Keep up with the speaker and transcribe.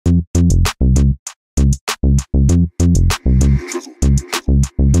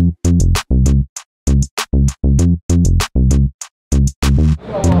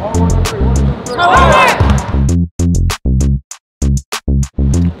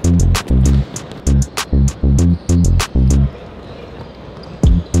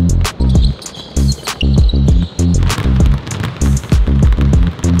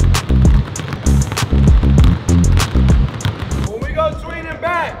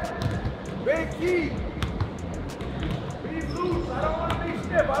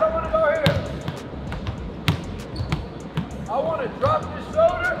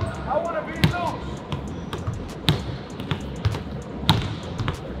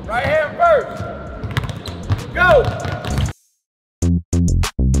Serve. Go.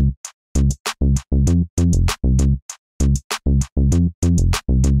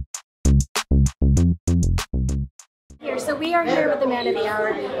 So we are here with the man of the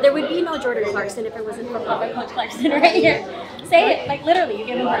hour. There would be no Jordan Clarkson if it wasn't for Coach Clarkson right here. Say it, like literally, you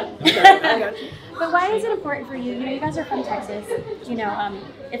give him one. But why is it important for you? You know, you guys are from Texas. You know,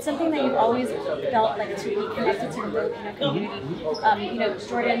 it's something that you've always felt like to be connected to the Filipino community. You know,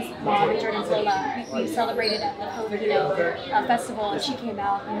 Jordan's mom and Jordan's Lola, we celebrated at the Filipino festival, and she came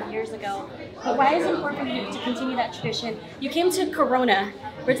out years ago. But why is it important for you to continue that tradition? You came to Corona,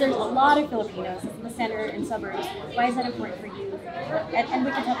 where there's a lot of Filipinos in the center and suburbs. Why is that important for you? And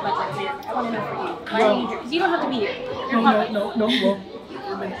we can talk about that later. I want to know for you. Why are you here? Because you don't have to be here. No. Well,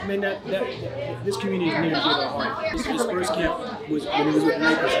 I mean, this community is near and dear to our heart. His first camp was when he was with the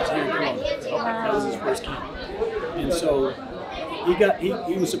Lakers. He was here in Columbus. That was his first camp, and so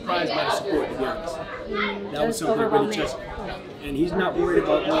he was surprised by the support. To be honest, that was something that really touched him. And he's not worried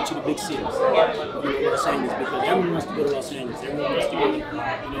about going to the big cities, Los Angeles, because everyone wants to go to Los Angeles. Everyone wants to go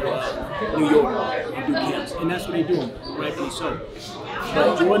to New York and do camps, and that's what they do, rightfully so.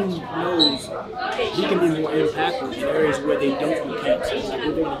 But Jordan knows he can be more impactful in areas where they don't do camps. Like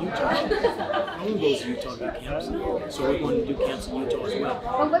we're going to Utah. No one goes to Utah to do camps, so we're going to do camps in Utah as well.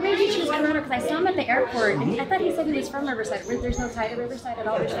 Well, what made you choose Corona? Because I saw him at the airport, and I thought he said he was from Riverside. There's no tie to Riverside at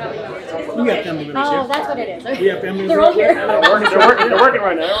all. There's family members. We have family members here. Oh, that's what it is. We have family members. They're all here. They're working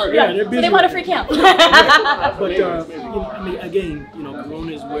right now. Yeah, they're busy. So they want a free camp. But I mean, again,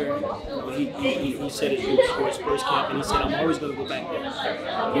 Corona is where he said it for his first camp, and he said, I'm always going to go back there.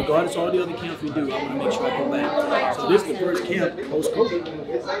 Regardless of all the other camps we do, I want to make sure I go back. So this is the first camp post-COVID.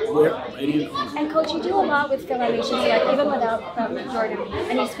 We're ready. And Coach, you do a lot with FilAm, so like even without Jordan,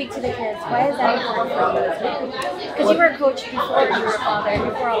 and you speak to the kids. Why is that important for you as well? Because you were a coach before you were a father, and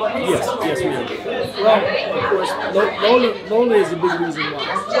before all of this. Yes, ma'am. Well, of course, Lola is a big reason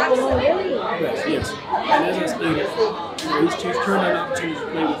why. Oh, really? Yes. And as I stated, he's turned down opportunities to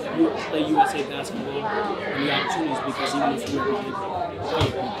play USA basketball, and the opportunities because he wants to represent the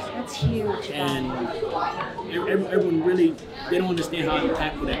Philippines. That's huge. And everyone really, they don't understand how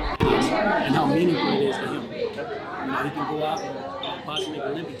impactful that is and how meaningful it is to him. He can go out and possibly make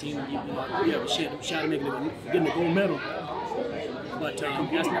an Olympic team and you have a shot at getting the gold medal. But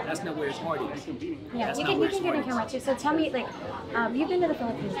that's not where his heart is. Yeah, you can get in camera too. So tell me, like, you've been to the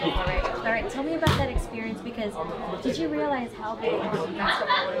Philippines before, right? All right, tell me about that experience, because did you realize how big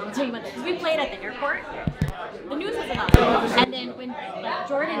basketball was until you went there? Because we played at the airport. The news was about it. And then when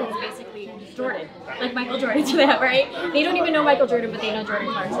Jordan is basically Jordan, like Michael Jordan to them, right? They don't even know Michael Jordan, but they know Jordan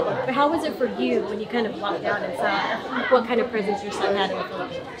Clarkson. But how was it for you when you kind of walked down and saw what kind of presence your son had in the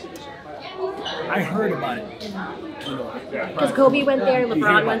Philippines? I heard about it. Because Kobe went there,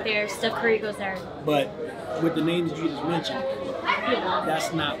 LeBron went there, Steph Curry goes there. But with the names you just mentioned,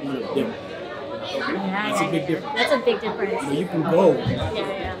 that's not one of them. That's a big difference. That's a big difference. You can go.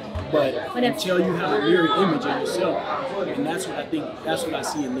 Yeah. But until you have a mirror image of yourself, and that's what I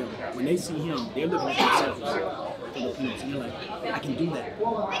see in them. When they see him, they're looking at themselves. Filipinos, and they're like, I can do that.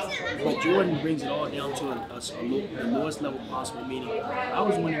 But Jordan brings it all down to the lowest level possible, meaning I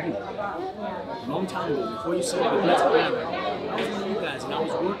was one of you. A long time ago, before you saw the Blessed Family, I was one of you guys, and I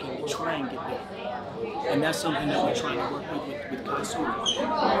was working to try and get there. And that's something that we're trying to work with Kai Soda.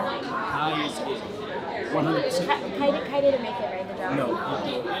 Kai is 100%. Kai didn't make it, right? The job? No.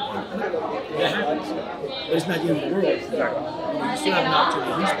 That happens. But it's not the end of the world. You still have an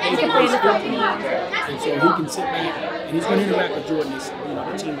opportunity. He's paid to play and so he can sit back and he's going to interact with Jordan. The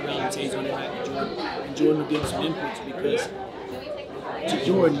team around him says he's going to interact with Jordan. And Jordan will give him some inputs because to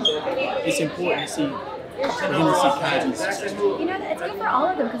Jordan, it's important to see. For him to see Kai's success. You know, it's good for all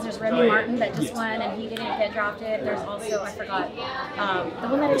of them because there's Remy Martin that just won and he didn't get drafted. There's also, I forgot, the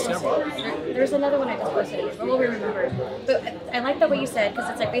one that I posted. There's another one I just posted. What will we remember? But I like that what you said because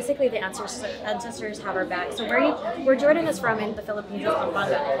it's like basically the ancestors have our back. So where Jordan is from in the Philippines is Pampanga.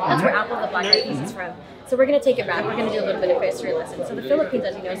 That's where Apple the Black Eyed Peas is from. So we're going to take it back. We're going to do a little bit of history lesson. So the Philippines,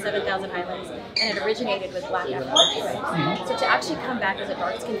 as you know, 7,000 islands, and it originated with black Africans, right? So to actually come back as a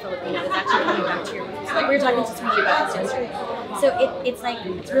dark-skinned Filipino is actually coming back to your roots. Like we were talking to Sweetie about this yesterday. So it's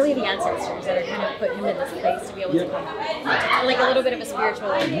really the ancestors that are kind of put him in this place to be able to come back. Like a little bit of a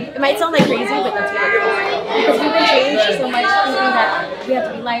spiritual. It might sound like crazy, but that's what it is. Because we've been changed so much thinking that we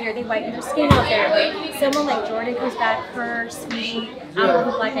have to be lighter. They whiten their skin out there. But someone like Jordan comes back, her, Sweetie, Apple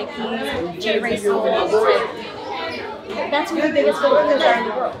the Black Eyed Peas, J. Ray Soul. That's who the biggest Filipinos are in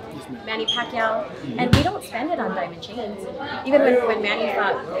the world. Manny Pacquiao, and we don't spend it on diamond chains. Even when Manny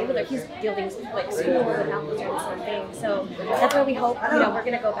fought Mayweather, he's building like schools and apples and the same thing. So that's why we hope, we're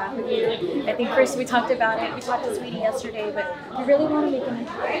going to go back with you. I think, Chris, we talked about it. We talked to Sweetie yesterday, but we really want to make an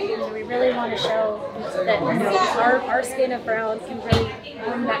impact. We really want to show that our skin of brown can really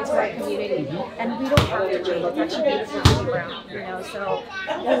bring back to our community, and we don't have to change. It's actually beautiful to be brown, so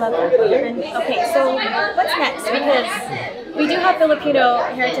we love it. And, okay, so what's next? Because we do have Filipino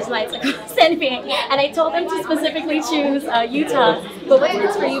Heritage Nights across NBA, and I told them to specifically choose Utah. But what's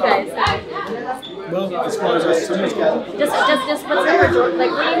next for you guys? Well, as far as us, just what's next for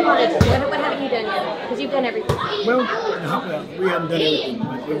like what do you want to do? What haven't you done yet? Because you've done everything. Well, we haven't done everything,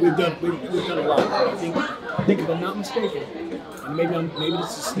 but we've done a lot. I think if I'm not mistaken, and maybe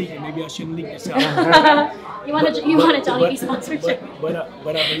this is sneaking. Maybe I shouldn't leak this out. You want a Johnny B sponsorship? But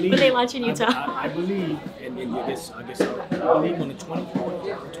I believe. But they launch in Utah. I believe, and I guess I believe on the 24th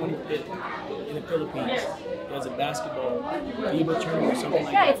or 25th in the Philippines, there's a basketball FIBA tournament or something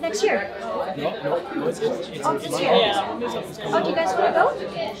like that. Yeah, it's next year. No, it's this year. Oh, do you guys want to go?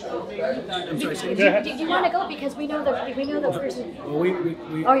 I'm sorry, say it again. Do you want to go? Because we know the person. Well, we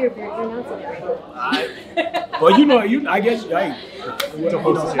Oh, you're announcing it. Well, I guess,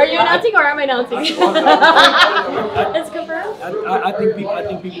 Are you announcing or am I announcing? It's confirmed. I think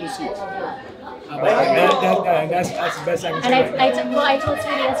people will see it. That's the best I can say. And I told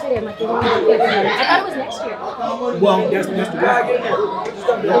Sweetie yesterday, I'm like, I thought it was next year. Well, that's the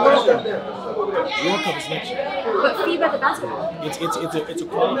World Cup is next year. But FIBA the basketball. It's a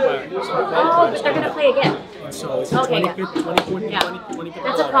qualifier. Oh, but they're gonna play again. So it's the 25th, 24th, yeah. 25th.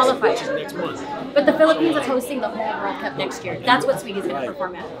 That's a qualifier. Which is next month. But the Philippines is hosting the whole World Cup next year. That's what Sweetie's gonna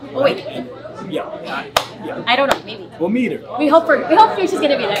perform at. Oh wait. Yeah. I don't know. Maybe. We'll meet her. We hope she's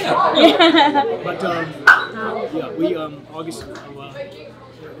gonna be there. Yeah. But we August.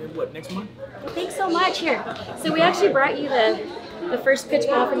 What, next month? Thanks so much. Here. So we actually brought you the first pitch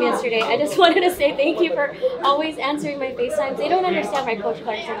ball from yesterday. I just wanted to say thank you for always answering my FaceTimes. They don't understand why Coach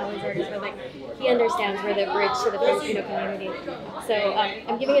Clarkson always orders, but like he understands we're the bridge to the Filipino community. So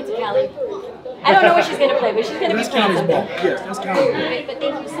I'm giving it to Callie. I don't know what she's gonna play, but she's gonna be playing something. Yes, that's Callie's ball. But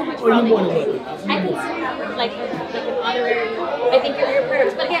thank you so much for all that you do. I consider you like an honorary. I think you're part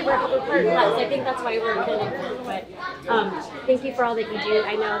of it. But again, we're part class. I think that's why we're connected. But thank you for all that you do.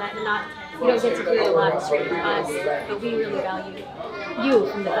 I know that you don't get to hear a lot straight from us, but we really value you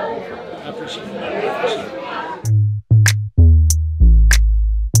from the Philippines. I appreciate it.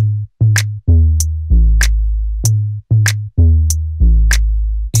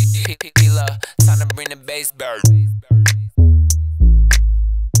 Time to bring the bass bird.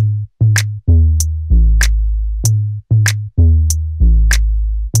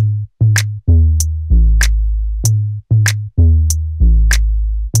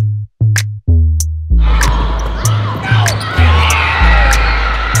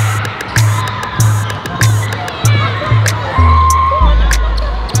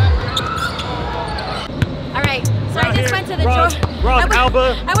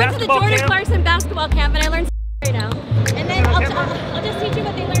 I went to the Jordan Clarkson basketball camp and I learned right now. And then I'll just teach you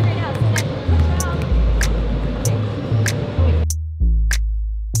what they learned right now. So then,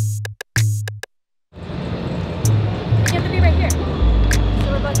 you have to be right here. So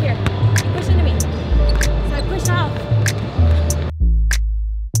we're both here. You push into me. So I push off.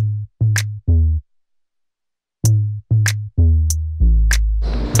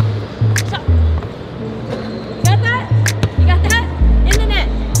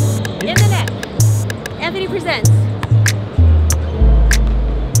 Presents.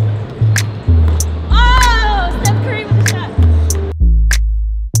 Oh, Steph Curry with the shot.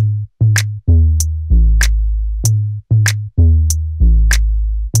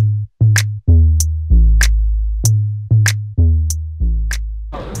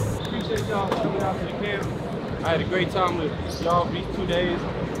 Appreciate y'all coming out to the camp. I had a great time with y'all these 2 days.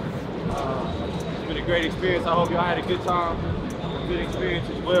 It's been a great experience. I hope y'all had a good time, a good experience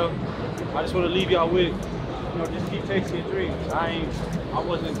as well. I just want to leave y'all with, just keep chasing your dreams. I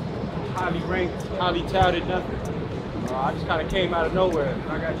wasn't highly ranked, highly touted, nothing. I just kind of came out of nowhere.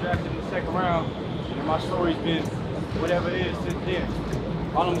 I got drafted in the second round, and my story's been whatever it is since then.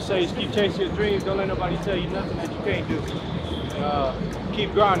 All I'm gonna say is keep chasing your dreams. Don't let nobody tell you nothing that you can't do.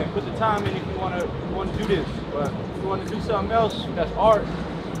 Keep grinding. Put the time in if you want to do this. But if you want to do something else, that's art.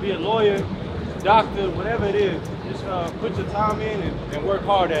 Be a lawyer, doctor, whatever it is. Just put your time in and work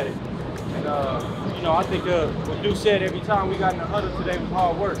hard at it. And I think what Duke said every time we got in the huddle today was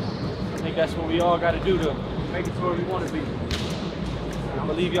hard work. I think that's what we all got to do to make it to where we want to be. And I'm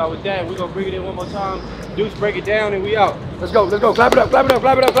gonna leave y'all with that. We're gonna bring it in one more time. Deuce, break it down, and we out. Let's go, let's go. Clap it up, clap it up,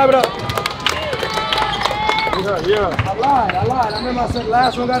 clap it up, clap it up. Yeah. I lied. I remember I said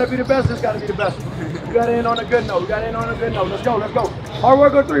last one gotta be the best, this gotta be the best one. We gotta end on a good note. Let's go, let's go. Hard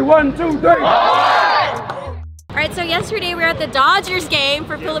work on 3. 1, 2, 3. All right, so yesterday we were at the Dodgers game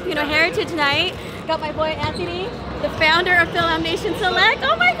for Filipino Heritage Night. Got my boy Anthony, the founder of FilAm Nation Select.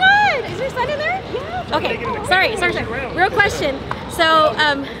 Oh my God, is your son in there? Yeah. Okay, sorry. Real question. So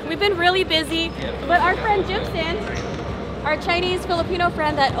we've been really busy, but our friend Jimson, our Chinese Filipino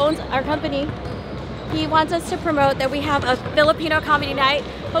friend that owns our company, he wants us to promote that we have a Filipino comedy night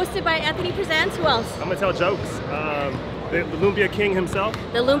hosted by Anthony Presents. Who else? I'm gonna tell jokes. The Lumpia King himself.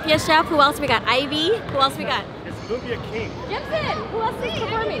 The Lumpia Chef. Who else we got? Ivy. Who else we got? It's Lumpia King. Jimson. Who else is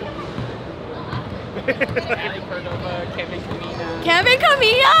performing? Kevin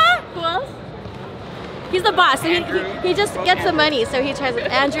Camilla. Who else? He's the boss. So he just gets the money. So he tries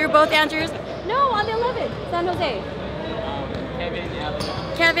it. Andrew, both Andrews. No, on the 11th, San Jose.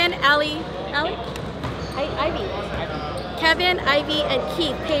 Kevin, Ali. Ivy. Kevin, Ivy, and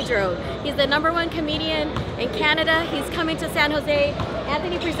Keith Pedro. He's the #1 comedian in Canada. He's coming to San Jose.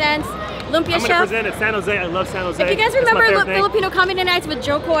 Anthony Presents. Lumpia I'm Chef. gonna present at San Jose. I love San Jose. If you guys remember Filipino Comedy Nights with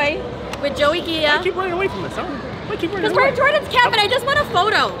Joe Coy, with Joey Gia. I keep running away from this, huh? Because we're at Jordan's camp and I just want a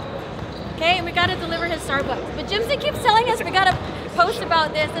photo. Okay, and we gotta deliver his Starbucks. But Jimson keeps telling us we gotta post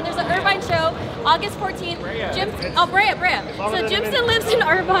about this, and there's an Irvine show, August 14th. Brea. So Jimson lives in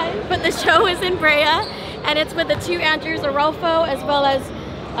Irvine, but the show is in Brea, and it's with the 2 Andrews, Arolfo, as well as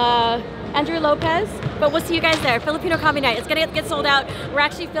Andrew Lopez. But we'll see you guys there. Filipino Comedy Night. It's gonna get sold out. We're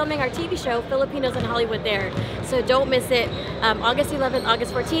actually filming our TV show, Filipinos in Hollywood, there. So don't miss it. August 11th,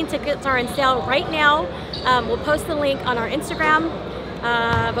 August 14th. Tickets are on sale right now. We'll post the link on our Instagram.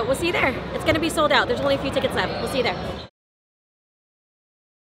 But we'll see you there. It's gonna be sold out. There's only a few tickets left. We'll see you there.